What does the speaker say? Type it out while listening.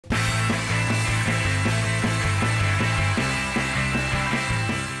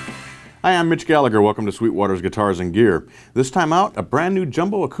Hi, I'm Mitch Gallagher. Welcome to Sweetwater's Guitars and Gear. This time out, a brand new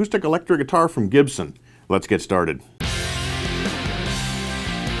jumbo acoustic electric guitar from Gibson. Let's get started.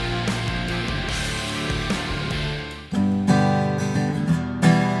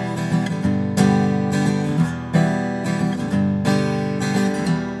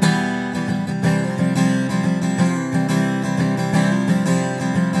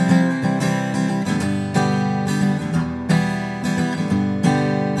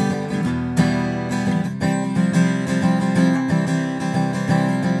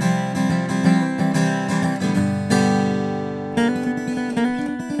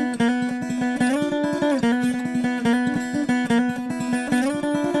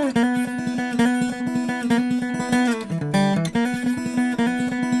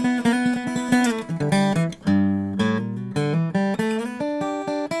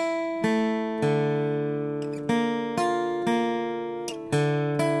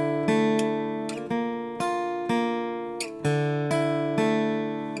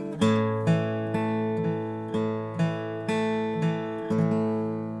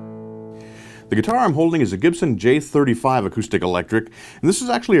 The guitar I'm holding is a Gibson J-35 acoustic-electric, and this is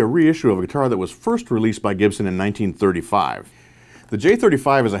actually a reissue of a guitar that was first released by Gibson in 1935. The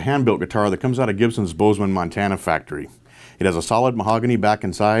J-35 is a hand-built guitar that comes out of Gibson's Bozeman, Montana factory. It has a solid mahogany back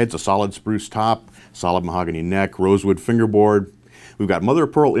and sides, a solid spruce top, solid mahogany neck, rosewood fingerboard. We've got mother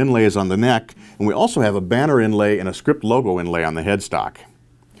of pearl inlays on the neck, and we also have a banner inlay and a script logo inlay on the headstock.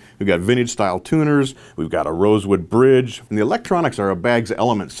 We've got vintage-style tuners, we've got a rosewood bridge, and the electronics are a Baggs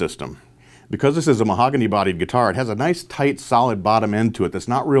element system. Because this is a mahogany-bodied guitar, it has a nice, tight, solid bottom end to it that's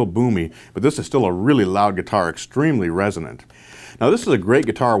not real boomy, but this is still a really loud guitar, extremely resonant. Now this is a great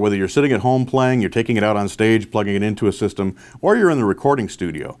guitar whether you're sitting at home playing, you're taking it out on stage, plugging it into a system, or you're in the recording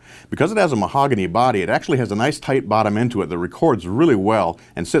studio. Because it has a mahogany body, it actually has a nice, tight bottom end to it that records really well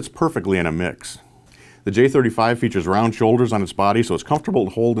and sits perfectly in a mix. The J-35 features round shoulders on its body, so it's comfortable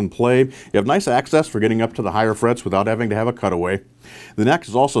to hold and play. You have nice access for getting up to the higher frets without having to have a cutaway. The neck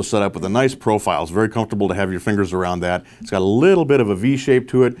is also set up with a nice profile. It's very comfortable to have your fingers around that. It's got a little bit of a V shape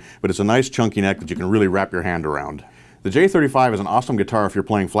to it, but it's a nice chunky neck that you can really wrap your hand around. The J-35 is an awesome guitar if you're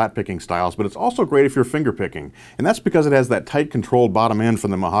playing flat picking styles, but it's also great if you're finger picking. And that's because it has that tight controlled bottom end from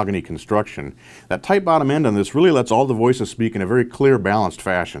the mahogany construction. That tight bottom end on this really lets all the voices speak in a very clear, balanced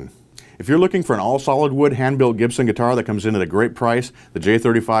fashion. If you're looking for an all-solid wood hand-built Gibson guitar that comes in at a great price, the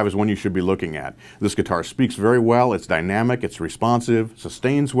J-35 is one you should be looking at. This guitar speaks very well, it's dynamic, it's responsive,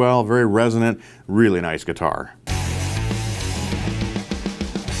 sustains well, very resonant, really nice guitar.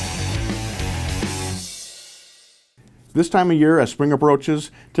 This time of year, as spring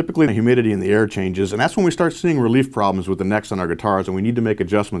approaches, typically the humidity in the air changes, and that's when we start seeing relief problems with the necks on our guitars, and we need to make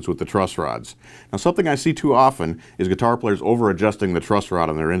adjustments with the truss rods. Now, something I see too often is guitar players over-adjusting the truss rod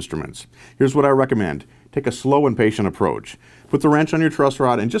on their instruments. Here's what I recommend. Take a slow and patient approach. Put the wrench on your truss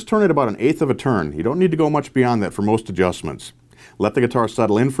rod and just turn it about 1/8 of a turn. You don't need to go much beyond that for most adjustments. Let the guitar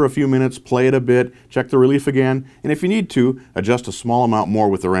settle in for a few minutes, play it a bit, check the relief again, and if you need to, adjust a small amount more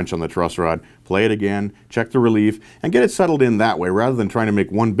with the wrench on the truss rod, play it again, check the relief, and get it settled in that way rather than trying to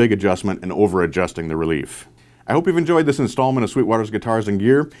make one big adjustment and over-adjusting the relief. I hope you've enjoyed this installment of Sweetwater's Guitars and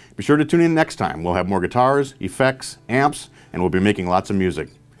Gear. Be sure to tune in next time. We'll have more guitars, effects, amps, and we'll be making lots of music.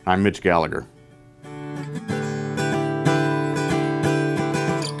 I'm Mitch Gallagher.